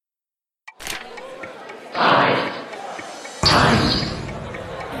Thank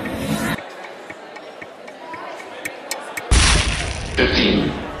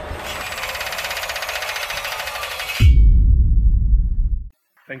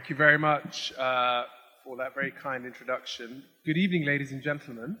you very much for that very kind introduction. Good evening, ladies and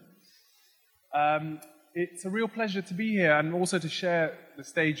gentlemen. It's a real pleasure to be here and also to share the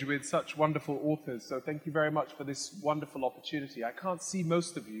stage with such wonderful authors. So thank you very much for this wonderful opportunity. I can't see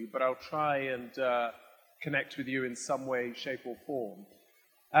most of you, but I'll try and connect with you in some way, shape, or form.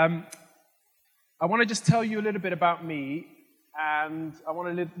 I want to just tell you a little bit about me, and I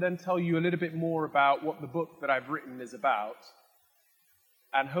want to then tell you a little bit more about what the book that I've written is about.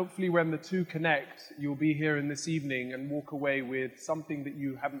 And hopefully when the two connect, you'll be here in this evening and walk away with something that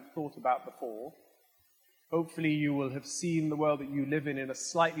you haven't thought about before. Hopefully you will have seen the world that you live in a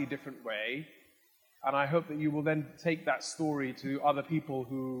slightly different way. And I hope that you will then take that story to other people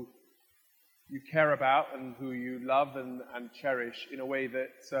who you care about and who you love and cherish in a way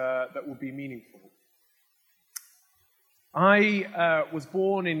that will be meaningful. I was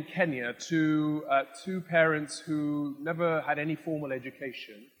born in Kenya to two parents who never had any formal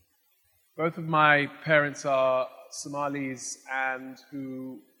education. Both of my parents are Somalis and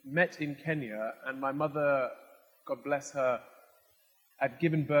who met in Kenya, and my mother, God bless her, had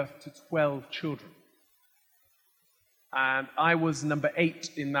given birth to 12 children. And I was number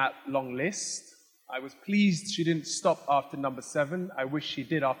 8 in that long list. I was pleased she didn't stop after number 7. I wish she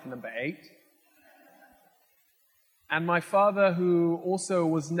did after number 8. And my father, who also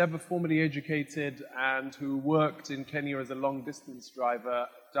was never formally educated and who worked in Kenya as a long-distance driver,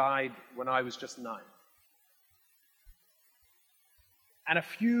 died when I was just 9. And a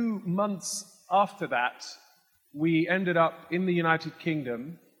few months after that, we ended up in the United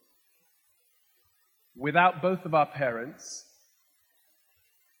Kingdom without both of our parents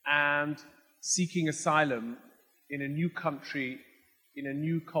and seeking asylum in a new country, in a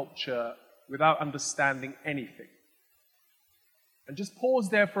new culture, without understanding anything. And just pause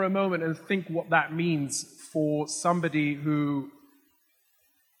there for a moment and think what that means for somebody who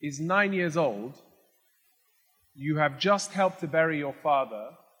is 9 years old. You have just helped to bury your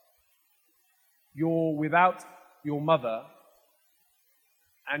father. You're without your mother.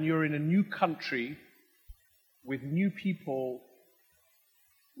 And you're in a new country with new people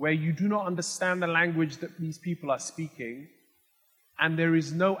where you do not understand the language that these people are speaking. And there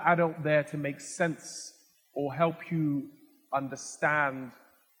is no adult there to make sense or help you understand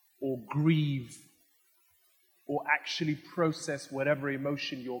or grieve or actually process whatever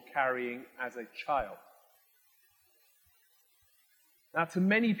emotion you're carrying as a child. Now, to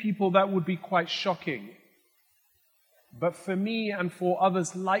many people, that would be quite shocking. But for me and for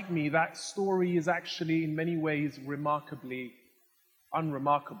others like me, that story is actually in many ways remarkably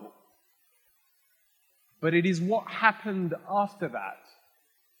unremarkable. But it is what happened after that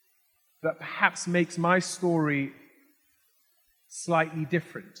that perhaps makes my story slightly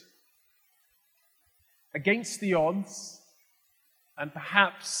different. Against the odds, and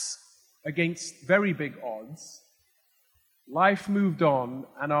perhaps against very big odds, life moved on,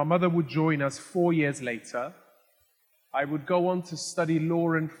 and our mother would join us 4 years later. I would go on to study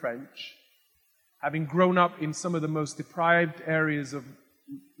law and French, having grown up in some of the most deprived areas of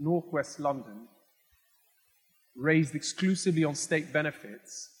northwest London, raised exclusively on state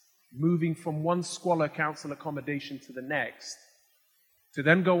benefits, moving from one squalor council accommodation to the next, to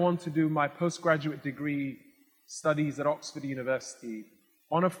then go on to do my postgraduate degree studies at Oxford University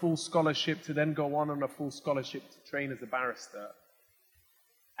on a full scholarship, to then go on a full scholarship to train as a barrister.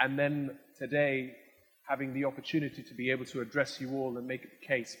 And then today, having the opportunity to be able to address you all and make a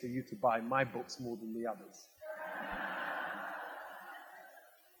case for you to buy my books more than the others.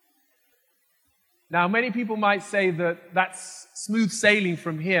 Now, many people might say that that's smooth sailing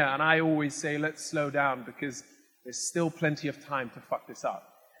from here, and I always say, let's slow down, because there's still plenty of time to fuck this up.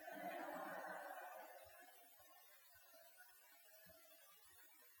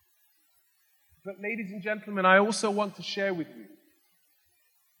 But ladies and gentlemen, I also want to share with you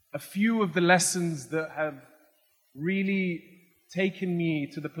a few of the lessons that have really taken me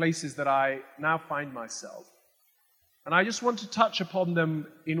to the places that I now find myself. And I just want to touch upon them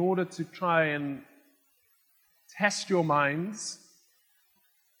in order to try and test your minds,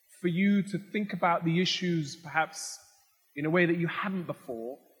 for you to think about the issues perhaps in a way that you haven't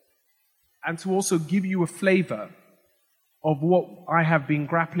before, and to also give you a flavor of what I have been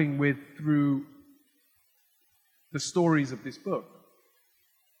grappling with through the stories of this book.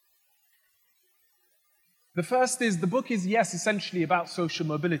 The first is, the book is, yes, essentially about social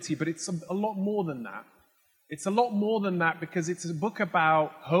mobility, but it's a lot more than that. It's a lot more than that because it's a book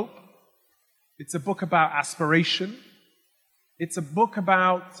about hope. It's a book about aspiration. It's a book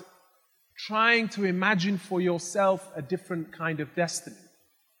about trying to imagine for yourself a different kind of destiny.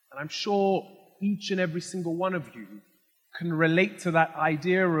 And I'm sure each and every single one of you can relate to that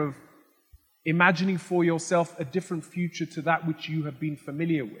idea of imagining for yourself a different future to that which you have been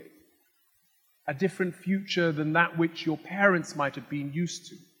familiar with. A different future than that which your parents might have been used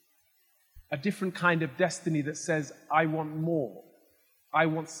to. A different kind of destiny that says, I want more. I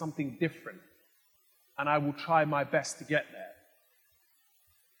want something different. And I will try my best to get there.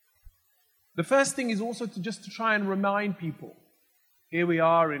 The first thing is also to try and remind people. Here we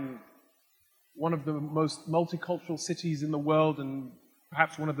are in one of the most multicultural cities in the world and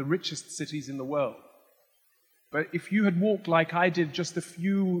perhaps one of the richest cities in the world. But if you had walked like I did just a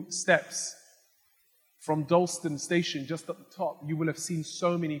few steps from Dalston Station, just at the top, you will have seen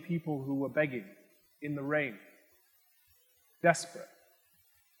so many people who were begging in the rain, desperate.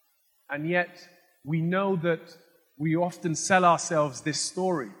 And yet, we know that we often sell ourselves this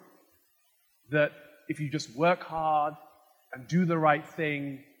story, that if you just work hard and do the right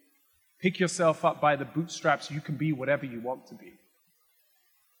thing, pick yourself up by the bootstraps, you can be whatever you want to be.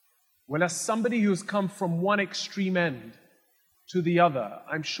 Well, as somebody who has come from one extreme end to the other,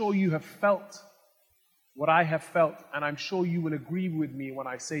 I'm sure you have felt what I have felt, and I'm sure you will agree with me when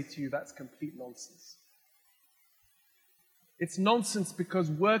I say to you that's complete nonsense. It's nonsense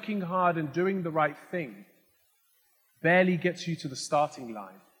because working hard and doing the right thing barely gets you to the starting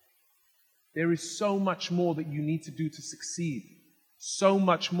line. There is so much more that you need to do to succeed, so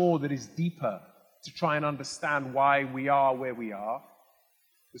much more that is deeper to try and understand why we are where we are,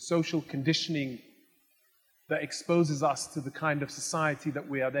 the social conditioning that exposes us to the kind of society that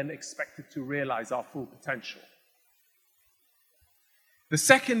we are then expected to realize our full potential. The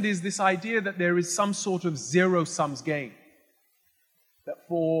second is this idea that there is some sort of zero-sum game. That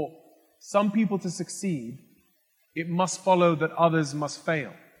for some people to succeed, it must follow that others must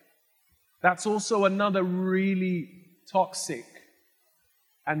fail. That's also another really toxic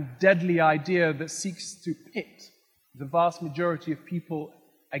and deadly idea that seeks to pit the vast majority of people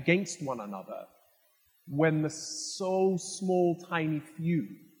against one another when the so small, tiny few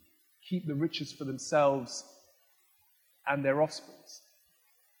keep the riches for themselves and their offspring.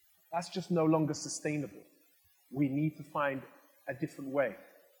 That's just no longer sustainable. We need to find a different way.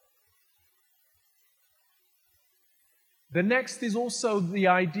 The next is also the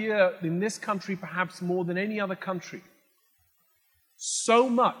idea in this country, perhaps more than any other country, so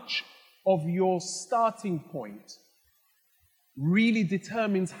much of your starting point really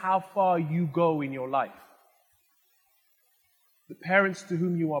determines how far you go in your life. The parents to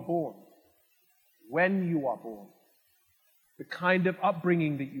whom you are born, when you are born, the kind of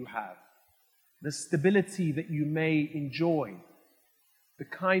upbringing that you have, the stability that you may enjoy, the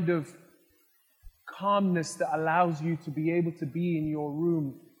kind of calmness that allows you to be able to be in your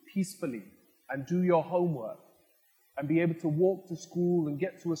room peacefully and do your homework and be able to walk to school and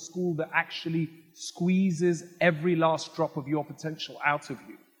get to a school that actually squeezes every last drop of your potential out of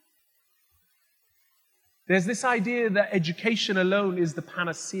you. There's this idea that education alone is the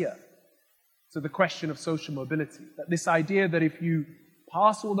panacea to the question of social mobility. That this idea that if you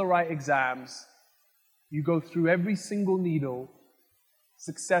pass all the right exams, you go through every single needle,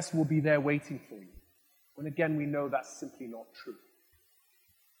 success will be there waiting for you. When again, we know that's simply not true.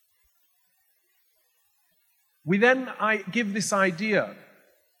 I give this idea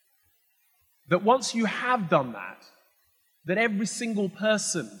that once you have done that every single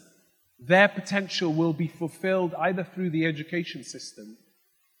person, their potential will be fulfilled either through the education system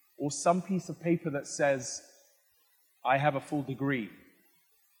or some piece of paper that says, I have a full degree.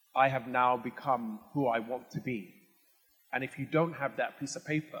 I have now become who I want to be. And if you don't have that piece of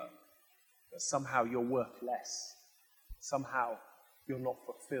paper, that somehow you're worth less. Somehow you're not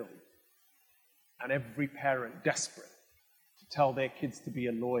fulfilled. And every parent desperate to tell their kids to be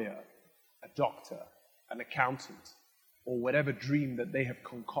a lawyer, a doctor, an accountant, or whatever dream that they have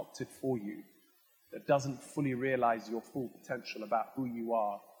concocted for you that doesn't fully realize your full potential about who you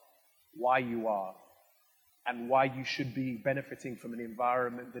are, and why you should be benefiting from an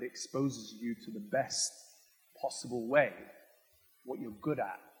environment that exposes you to the best possible way, what you're good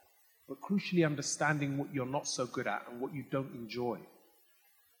at, but crucially understanding what you're not so good at and what you don't enjoy.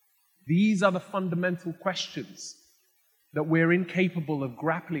 These are the fundamental questions that we're incapable of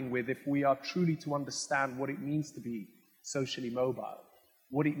grappling with if we are truly to understand what it means to be socially mobile,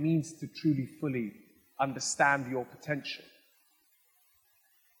 what it means to truly fully understand your potential.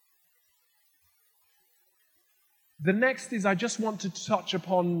 The next is I just want to touch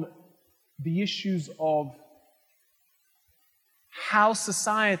upon the issues of how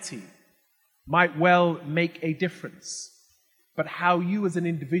society might well make a difference, but how you as an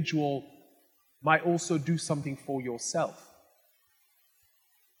individual might also do something for yourself.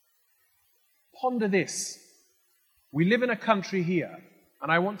 Ponder this. We live in a country here,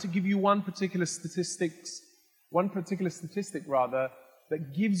 and I want to give you one particular statistic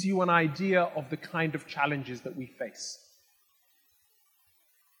that gives you an idea of the kind of challenges that we face.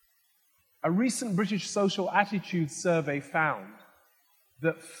 A recent British social attitudes survey found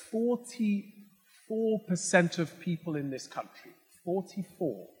that 44% of people in this country,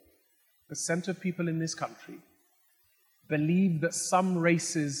 44% of people in this country believe that some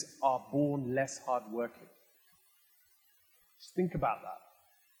races are born less hardworking. Just think about that.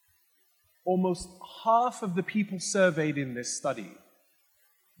 Almost half of the people surveyed in this study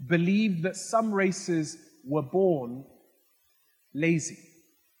believed that some races were born lazy.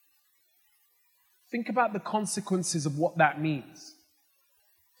 Think about the consequences of what that means.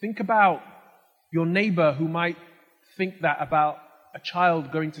 Think about your neighbor who might think that about a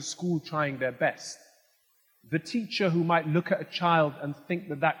child going to school trying their best. The teacher who might look at a child and think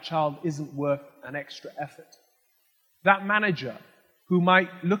that that child isn't worth an extra effort. That manager who might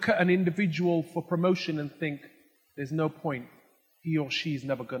look at an individual for promotion and think there's no point, he or she is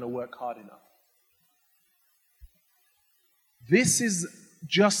never going to work hard enough. This is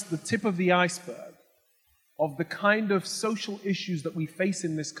just the tip of the iceberg of the kind of social issues that we face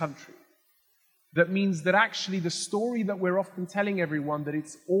in this country. That means that actually the story that we're often telling everyone, that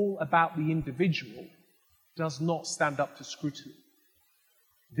it's all about the individual, does not stand up to scrutiny.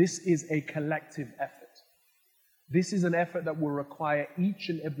 This is a collective effort. This is an effort that will require each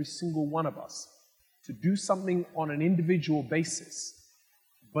and every single one of us to do something on an individual basis,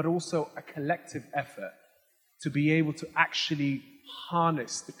 but also a collective effort to be able to actually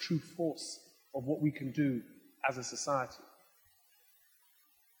harness the true force of what we can do as a society.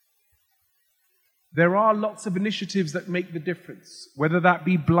 There are lots of initiatives that make the difference, whether that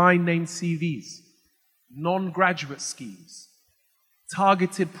be blind name CVs, non-graduate schemes,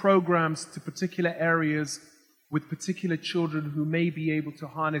 targeted programs to particular areas with particular children who may be able to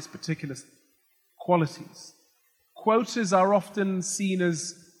harness particular qualities. Quotas are often seen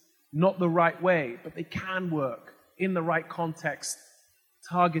as not the right way, but they can work in the right context,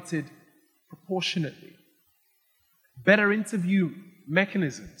 targeted proportionately. Better interview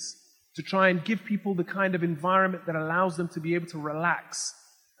mechanisms to try and give people the kind of environment that allows them to be able to relax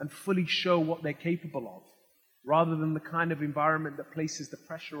and fully show what they're capable of, rather than the kind of environment that places the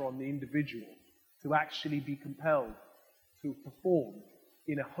pressure on the individual to actually be compelled to perform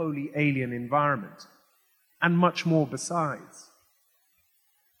in a wholly alien environment, and much more besides.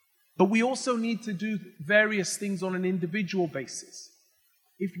 But we also need to do various things on an individual basis.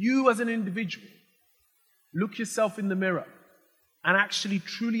 If you as an individual look yourself in the mirror and actually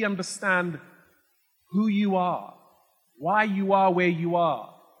truly understand who you are, why you are where you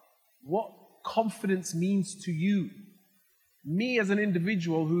are, what confidence means to you. Me as an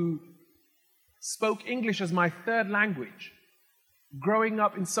individual who spoke English as my third language, growing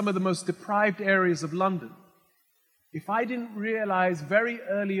up in some of the most deprived areas of London, if I didn't realize very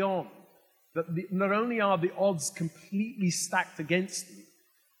early on that not only are the odds completely stacked against me,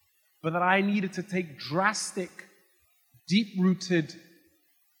 but that I needed to take drastic, deep-rooted,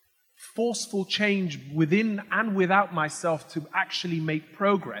 forceful change within and without myself to actually make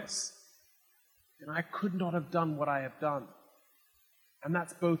progress, then I could not have done what I have done. And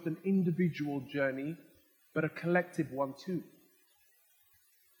that's both an individual journey, but a collective one too.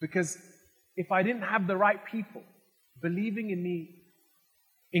 Because if I didn't have the right people believing in me,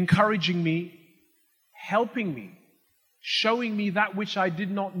 encouraging me, helping me, showing me that which I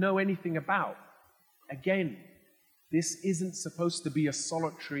did not know anything about, again, this isn't supposed to be a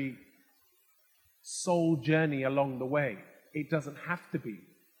solitary soul journey along the way. It doesn't have to be.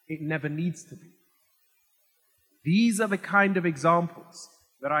 It never needs to be. These are the kind of examples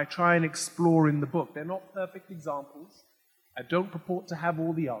that I try and explore in the book. They're not perfect examples. I don't purport to have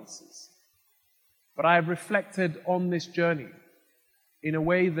all the answers. But I have reflected on this journey in a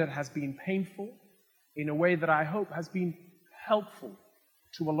way that has been painful, in a way that I hope has been helpful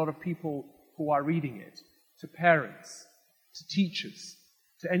to a lot of people who are reading it, to parents, to teachers,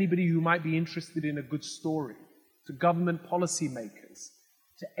 to anybody who might be interested in a good story, to government policymakers,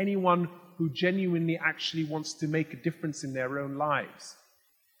 to anyone who genuinely actually wants to make a difference in their own lives.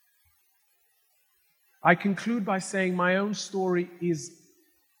 I conclude by saying my own story is,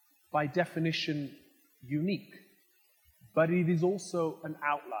 by definition, unique, but it is also an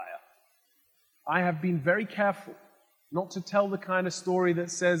outlier. I have been very careful not to tell the kind of story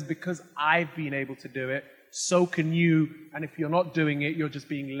that says, because I've been able to do it, so can you, and if you're not doing it, you're just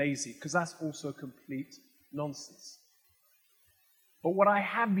being lazy, because that's also complete nonsense. But what I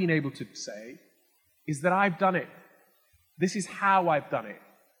have been able to say is that I've done it. This is how I've done it.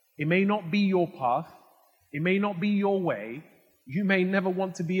 It may not be your path. It may not be your way. You may never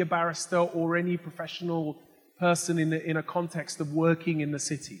want to be a barrister or any professional person in a context of working in the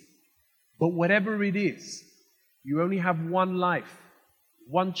city. But whatever it is, you only have one life,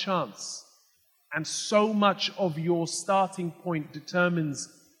 one chance. And so much of your starting point determines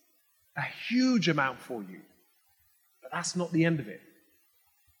a huge amount for you. But that's not the end of it.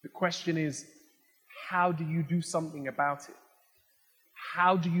 The question is, how do you do something about it?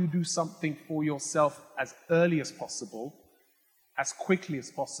 How do you do something for yourself as early as possible, as quickly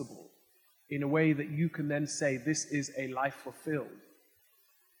as possible, in a way that you can then say, this is a life fulfilled,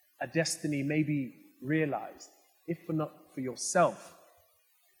 a destiny maybe realized, if not for yourself,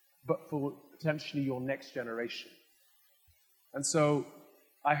 but for potentially your next generation. And so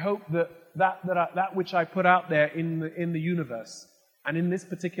I hope that which I put out there in the universe and in this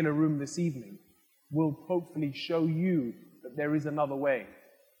particular room this evening will hopefully show you that there is another way,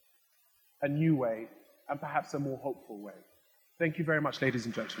 a new way, and perhaps a more hopeful way. Thank you very much, ladies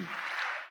and gentlemen.